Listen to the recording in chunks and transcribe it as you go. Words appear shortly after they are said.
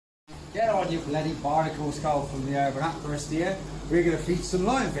Get on your bloody barnacles, Carl from the Urban Aquarist here. We're going to feed some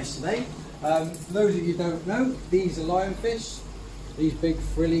lionfish today. For those of you who don't know, these are lionfish. These big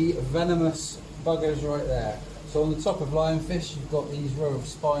frilly venomous buggers right there. So on the top of lionfish you've got these row of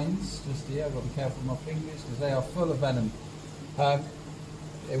spines just here. I've got to be careful with my fingers because they are full of venom.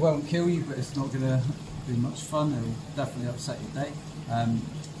 It won't kill you, but it's not going to be much fun. It will definitely upset your day.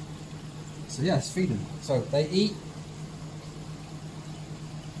 So yeah, let's feed them. So they eat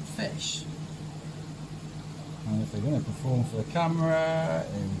fish. And if they're going to perform for the camera,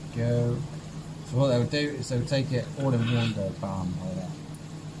 there we go. So what they'll do is they'll take it all in one go, bam, like that.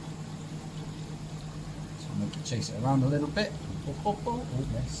 So I'm going to chase it around a little bit. Oh,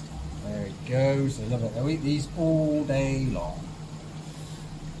 missed. There it goes. I love it. They'll eat these all day long.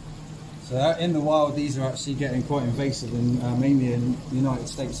 So in the wild, these are actually getting quite invasive, mainly in the United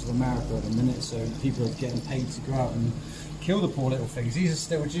States of America at the minute. So people are getting paid to go out and kill the poor little things. These are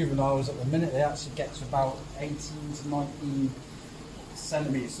still juveniles at the minute. They actually get to about 18 to 19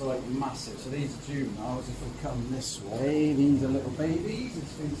 centimetres, so like massive. So these are juveniles. If we come this way, these are little babies.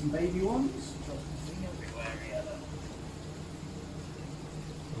 Let's find some baby ones.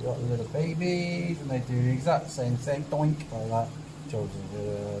 We've got the little babies, and they do the exact same thing. Doink, like that. Children do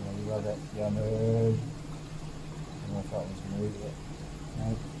it, and you love it. Yummy. I don't know if that one's going to eat it.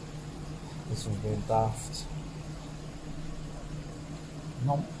 No. This one's being daft.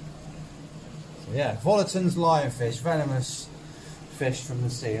 Nom. So yeah, Volaton's lionfish, venomous fish from the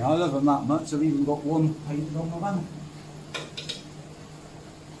sea. And I love them that much, I've even got one painted on my van.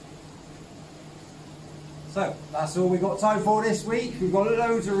 So, that's all we've got time for this week. We've got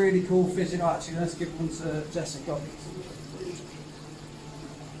loads of really cool fishing. Actually, let's give one to Jessica.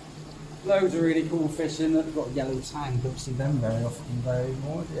 Loads of really cool fishing. We've got a yellow tang, don't see them very often very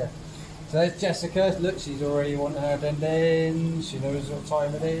much. Yeah. So there's Jessica. Look, she's already wanting her din. She knows what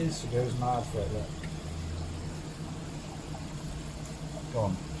time it is. She goes mad for it. Look. Go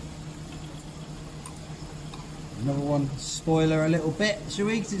on. Another one. Spoiler a little bit, shall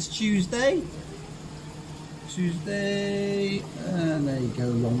we? 'Cause it's Tuesday. Tuesday. And there you go.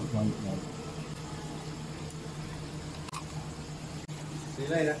 Long. See you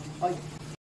later. Bye.